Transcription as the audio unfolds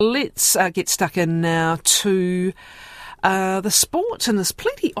Let's get stuck in now to the sport, and there's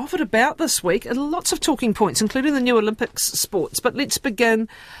plenty of it about this week, and lots of talking points, including the new Olympics sports. But let's begin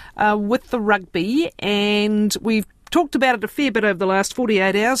with the rugby, and we've talked about it a fair bit over the last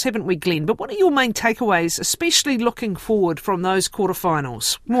 48 hours, haven't we, Glenn? But what are your main takeaways, especially looking forward from those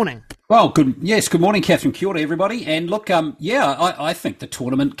quarterfinals? Morning. Well, good morning, Kathryn. Kia ora, everybody. And look, I think the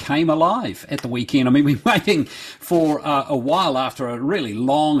tournament came alive at the weekend. I mean, we've been waiting for a while after a really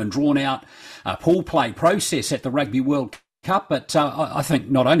long and drawn-out pool play process at the Rugby World Cup, but I think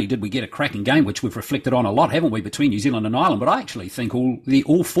not only did we get a cracking game, which we've reflected on a lot, haven't we, between New Zealand and Ireland, but I actually think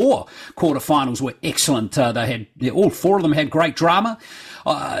all four quarterfinals were excellent. All four of them had great drama.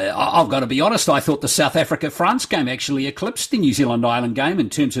 I've got to be honest, I thought the South Africa-France game actually eclipsed the New Zealand-Ireland game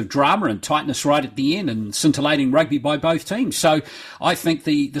in terms of drama and tightness right at the end and scintillating rugby by both teams. So I think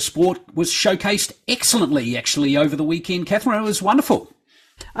the sport was showcased excellently, actually, over the weekend, Kathryn. It was wonderful.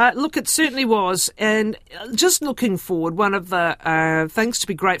 Look, it certainly was. And just looking forward, one of the things to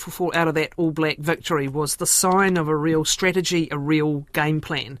be grateful for out of that All Black victory was the sign of a real strategy, a real game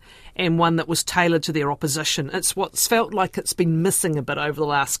plan, and one that was tailored to their opposition. It's what's felt like it's been missing a bit over the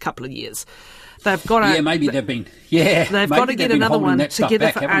last couple of years. They've got to, they've got to get another one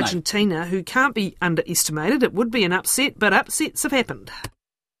together for Argentina, who can't be underestimated. It would be an upset, but upsets have happened.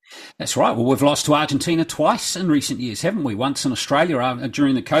 That's right. Well, we've lost to Argentina twice in recent years, haven't we? Once in Australia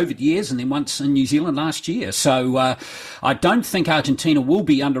during the COVID years and then once in New Zealand last year. So I don't think Argentina will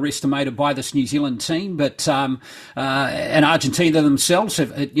be underestimated by this New Zealand team, but and Argentina themselves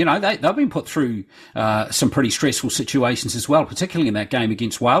have, they've been put through some pretty stressful situations as well, particularly in that game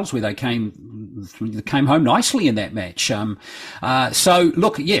against Wales, where they came home nicely in that match. So,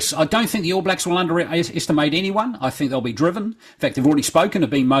 look, yes, I don't think the All Blacks will underestimate anyone. I think they'll be driven. In fact, they've already spoken of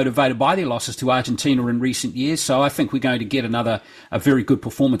being motivated by their losses to Argentina in recent years. So I think we're going to get a very good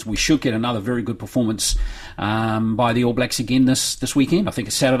performance. We should get another very good performance by the All Blacks again this weekend. I think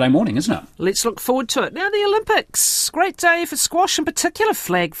it's Saturday morning, isn't it? Let's look forward to it. Now, the Olympics. Great day for squash, in particular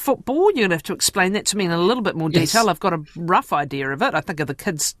flag football. You're going to have to explain that to me in a little bit more detail. Yes. I've got a rough idea of it. I think of the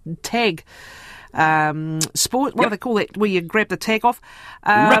kids' tag sport. What do they call that, where you grab the tag off?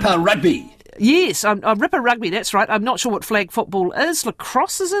 Ripper rugby. Yes, Ripper rugby, that's right. I'm not sure what flag football is.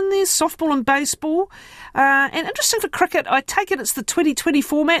 Lacrosse is in there, softball and baseball. And interesting for cricket, I take it it's the 2020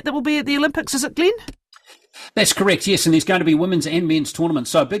 format that will be at the Olympics, is it, Glenn? That's correct, yes, and there's going to be women's and men's tournaments,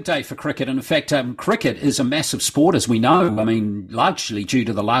 so a big day for cricket. And in fact, cricket is a massive sport, as we know. I mean, largely due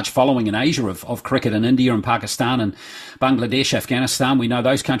to the large following in Asia of cricket in India and Pakistan and Bangladesh, Afghanistan. We know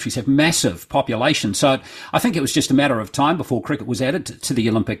those countries have massive populations. So I think it was just a matter of time before cricket was added to the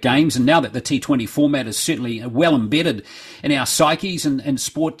Olympic Games. And now that the T20 format is certainly well embedded in our psyches and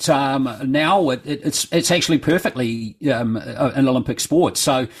sport now, it's actually perfectly an Olympic sport.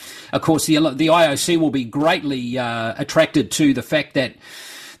 So, of course, the IOC will be greatly attracted to the fact that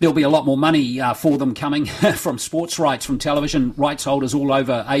there'll be a lot more money for them coming from sports rights, from television rights holders all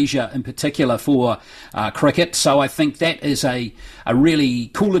over Asia in particular for cricket. So I think that is a really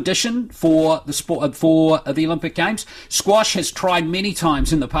cool addition for the sport, for the Olympic Games. Squash has tried many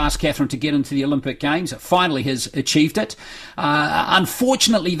times in the past, Kathryn, to get into the Olympic Games. It finally has achieved it.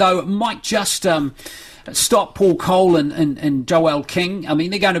 Unfortunately, though, it might just stop Paul Cole and Joel King. I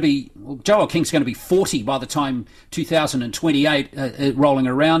mean, Joel King's going to be 40 by the time 2028 rolling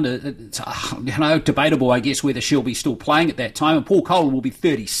around. It's debatable, I guess, whether she'll be still playing at that time. And Paul Cole will be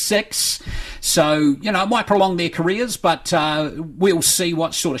 36. So, it might prolong their careers, but we'll see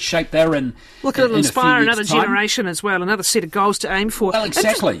what sort of shape they're in. Look, it'll inspire another generation as well, another set of goals to aim for. Well,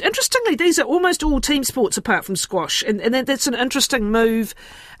 exactly. Interestingly, these are almost all team sports apart from squash, and that's an interesting move.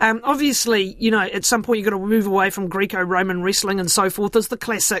 Obviously, at some point you've got to move away from Greco-Roman wrestling and so forth. There's the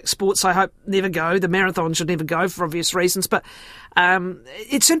classic sports, I hope, never go. The marathon should never go for obvious reasons. But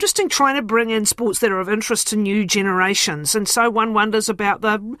it's interesting trying to bring in sports that are of interest to new generations. And so one wonders about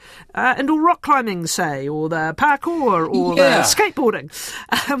the indoor rock climbing, say, or the parkour, or the skateboarding.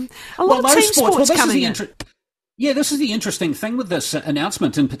 A lot of team sports coming in. Yeah, this is the interesting thing with this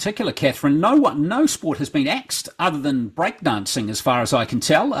announcement in particular, Kathryn. No sport has been axed other than breakdancing, as far as I can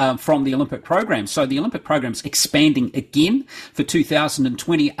tell, from the Olympic program. So the Olympic program's expanding again for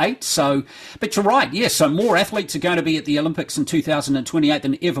 2028. So, but you're right, yes. So more athletes are going to be at the Olympics in 2028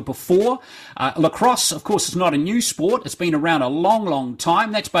 than ever before. Lacrosse, of course, is not a new sport. It's been around a long, long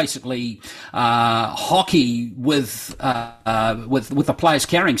time. That's basically hockey with the players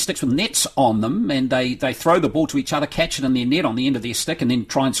carrying sticks with nets on them, and they throw the ball to each other, catch it in their net on the end of their stick, and then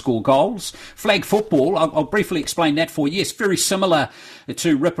try and score goals. Flag football, I'll briefly explain that for you. Yes, very similar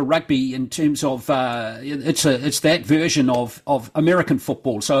to Ripper Rugby in terms of it's that version of American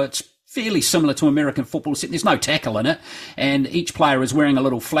football. So it's fairly similar to American football, except there's no tackle in it, and each player is wearing a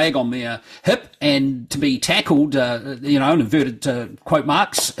little flag on their hip, and to be tackled, in inverted quote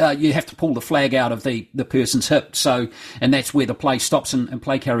marks, you have to pull the flag out of the person's hip. So, and that's where the play stops and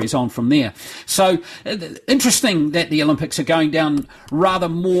play carries on from there. So, interesting that the Olympics are going down rather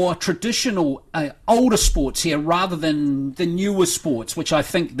more traditional, older sports here rather than the newer sports, which I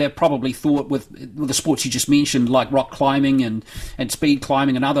think they're probably thought with the sports you just mentioned, like rock climbing and speed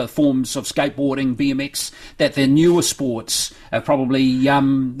climbing and other forms of skateboarding, BMX, that they're newer sports are probably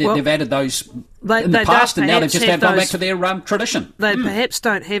they've added those in the past, and now they've just gone back to their tradition. They perhaps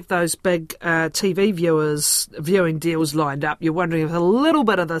don't have those big TV viewing deals lined up. You're wondering if a little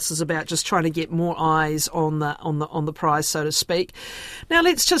bit of this is about just trying to get more eyes on the prize, so to speak. Now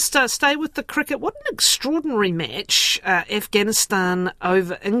let's just stay with the cricket. What an extraordinary match, Afghanistan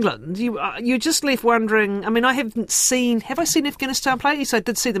over England. You just left wondering. I mean, have I seen Afghanistan play? Yes, I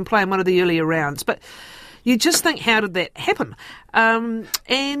did see them play in one of the earlier rounds, but you just think, how did that happen? And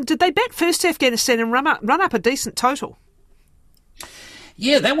did they bat first, Afghanistan, and run up a decent total?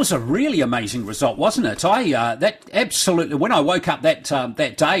 Yeah, that was a really amazing result, wasn't it? That absolutely. When I woke up that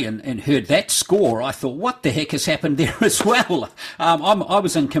day and heard that score, I thought, "What the heck has happened there as well?" I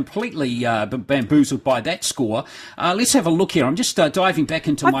was completely bamboozled by that score. Let's have a look here. I'm just diving back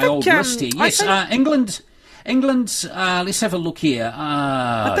into my old list here. Yes, England. Let's have a look here.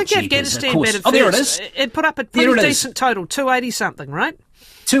 I think Afghanistan batted first. Oh, there it is. It put up a pretty decent total, 280 something, right?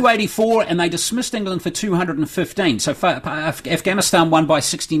 284, and they dismissed England for 215. So Afghanistan won by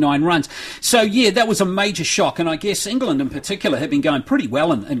 69 runs. So, yeah, that was a major shock. And I guess England in particular have been going pretty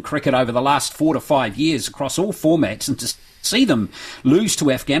well in cricket over the last 4 to 5 years across all formats. And to see them lose to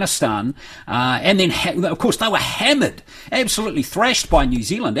Afghanistan, and then, of course, they were hammered, absolutely thrashed by New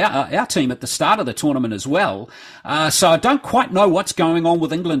Zealand, our team at the start of the tournament as well. So I don't quite know what's going on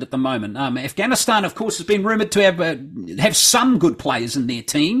with England at the moment. Afghanistan, of course, has been rumoured to have some good players in their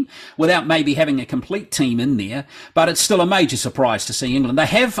team without maybe having a complete team in there, but it's still a major surprise to see England. They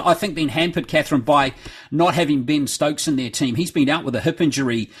have, I think, been hampered, Kathryn, by not having Ben Stokes in their team. He's been out with a hip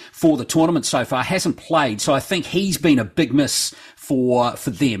injury for the tournament so far, hasn't played, so I think he's been a big miss for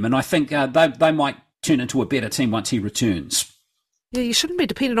them, and I think they might turn into a better team once he returns. Yeah, you shouldn't be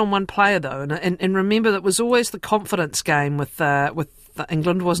dependent on one player though, and remember that was always the confidence game with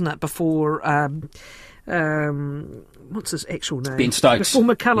England, wasn't it? Before what's his actual name? Ben Stokes. Before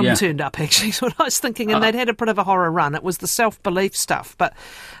McCullum turned up, actually, is what I was thinking, and they'd had a bit of a horror run. It was the self-belief stuff, but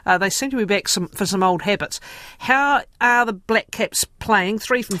they seem to be back for some old habits. How are the Black Caps playing?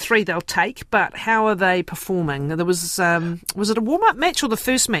 3 from 3 they'll take, but how are they performing? There was it a warm-up match or the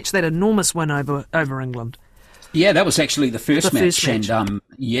first match, that enormous win over England? Yeah, that was actually the first match. And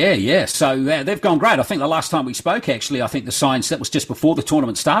so they've gone great. I think the last time we spoke, actually, I think the signs, that was just before the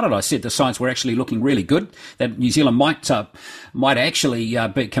tournament started, I said the signs were actually looking really good, that New Zealand might actually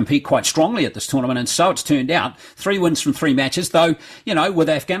compete quite strongly at this tournament, and so it's turned out. 3 wins from 3 matches, though, with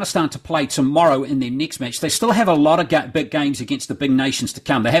Afghanistan to play tomorrow in their next match, they still have a lot of big games against the big nations to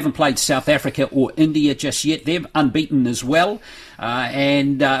come. They haven't played South Africa or India just yet. They're unbeaten as well.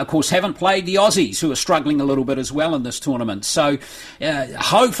 And of course, haven't played the Aussies, who are struggling a little bit as well in this tournament. So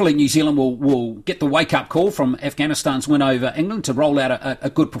hopefully New Zealand will get the wake-up call from Afghanistan's win over England to roll out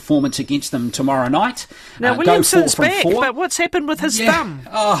a good performance against them tomorrow night. Now, Williamson's back, but what's happened with his thumb?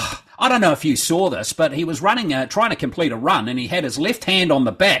 I don't know if you saw this, but he was running, trying to complete a run, and he had his left hand on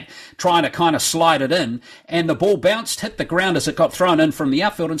the bat, trying to kind of slide it in, and the ball bounced, hit the ground as it got thrown in from the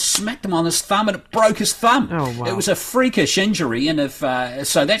outfield, and smacked him on his thumb, and it broke his thumb. Oh, wow. It was a freakish injury, and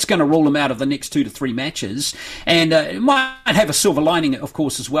so that's going to rule him out of the next 2 to 3 matches, and it might have a silver lining, of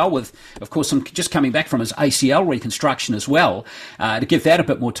course, as well, with, of course, him just coming back from his ACL reconstruction as well, to give that a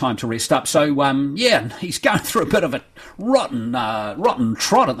bit more time to rest up. So, he's going through a bit of a rotten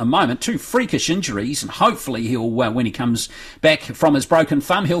trot at the moment. 2 freakish injuries, and hopefully he'll, when he comes back from his broken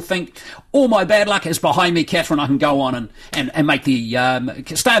thumb, he'll think, all my bad luck is behind me, Kathryn. I can go on and make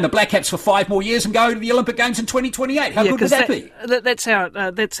stay in the Black Caps for 5 more years and go to the Olympic Games in 2028. How good would that be? That's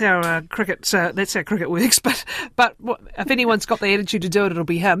how cricket works. But if anyone's got the attitude to do it, it'll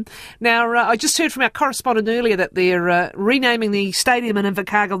be him. Now, I just heard from our correspondent earlier that they're renaming the stadium in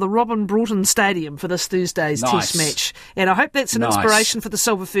Invercargill the Robin Broughton Stadium for this Thursday's Test match, and I hope that's an inspiration for the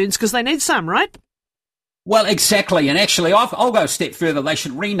Silver Ferns, because they need some, right? Well, exactly. And actually, I'll go a step further. They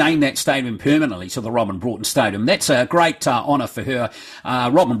should rename that stadium permanently to the Robin Broughton Stadium. That's a great honour for her.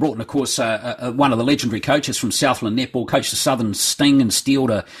 Robin Broughton, of course, one of the legendary coaches from Southland Netball, coached the Southern Sting and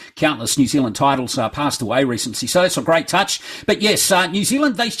steeled countless New Zealand titles, passed away recently. So that's a great touch. But yes, New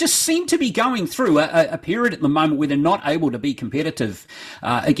Zealand, they just seem to be going through a period at the moment where they're not able to be competitive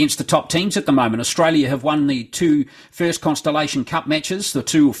against the top teams at the moment. Australia have won the 2 first Constellation Cup matches, the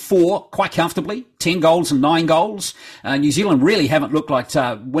 2 of 4, quite comfortably, 10 goals and 9 goals. New Zealand really haven't looked like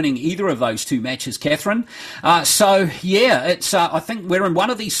winning either of those 2 matches, Kathryn. It's I think we're in one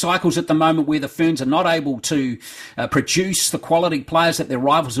of these cycles at the moment where the Ferns are not able to produce the quality players that their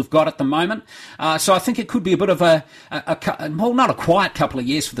rivals have got at the moment. So I think it could be a bit of not a quiet couple of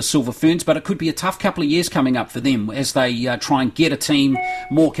years for the Silver Ferns, but it could be a tough couple of years coming up for them as they try and get a team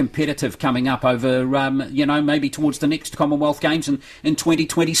more competitive coming up over, maybe towards the next Commonwealth Games in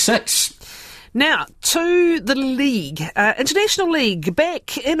 2026. Now, to the league. International League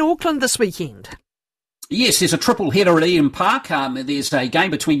back in Auckland this weekend. Yes, there's a triple header at Eden Park. There's a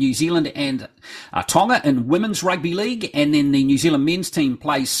game between New Zealand and Tonga in Women's Rugby League, and then the New Zealand men's team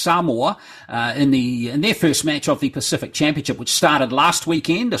plays Samoa in their first match of the Pacific Championship, which started last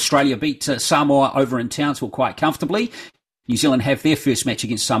weekend. Australia beat Samoa over in Townsville quite comfortably. New Zealand have their first match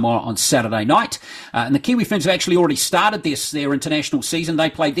against Samoa on Saturday night. And the Kiwi Ferns have actually already started their international season. They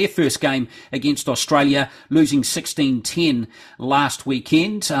played their first game against Australia, losing 16-10 last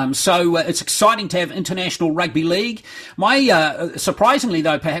weekend. So it's exciting to have International Rugby League. Surprisingly,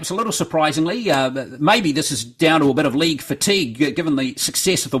 though, perhaps a little surprisingly, maybe this is down to a bit of league fatigue, given the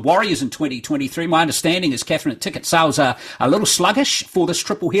success of the Warriors in 2023. My understanding is, Kathryn, that ticket sales are a little sluggish for this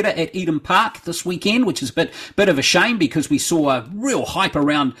triple header at Eden Park this weekend, which is a bit of a shame because we saw a real hype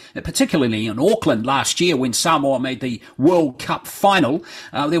around, particularly in Auckland last year when Samoa made the World Cup final.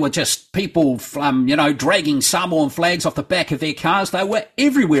 There were just people, dragging Samoan flags off the back of their cars. They were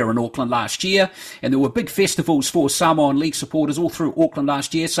everywhere in Auckland last year, and there were big festivals for Samoan League supporters all through Auckland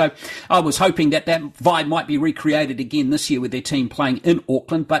last year. So I was hoping that vibe might be recreated again this year with their team playing in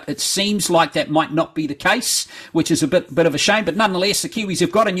Auckland, but it seems like that might not be the case, which is a bit of a shame. But nonetheless, the Kiwis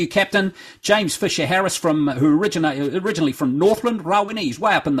have got a new captain, James Fisher-Harris, who originally from Northland, Rawene. He's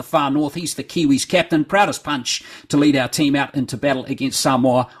way up in the far north. He's the Kiwis captain, proudest punch to lead our team out into battle against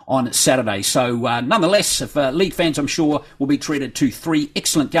Samoa on Saturday. So nonetheless, if league fans, I'm sure, will be treated to 3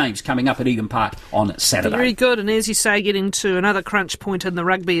 excellent games coming up at Eden Park on Saturday. Very good, and as you say, getting to another crunch point in the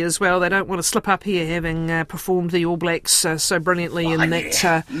rugby as well. They don't want to slip up here, having performed the All Blacks so brilliantly in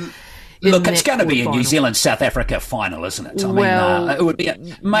that... Look, it's going to be a New Zealand-South Africa final, isn't it? I mean, it would be a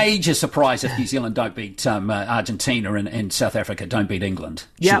major surprise if New Zealand don't beat Argentina and South Africa don't beat England,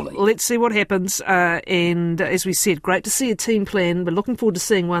 surely. Yeah, let's see what happens. And as we said, great to see a team plan, but looking forward to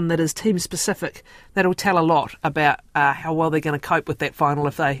seeing one that is team-specific. That'll tell a lot about how well they're going to cope with that final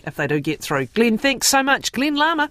if they do get through. Glenn, thanks so much. Glen Larmer.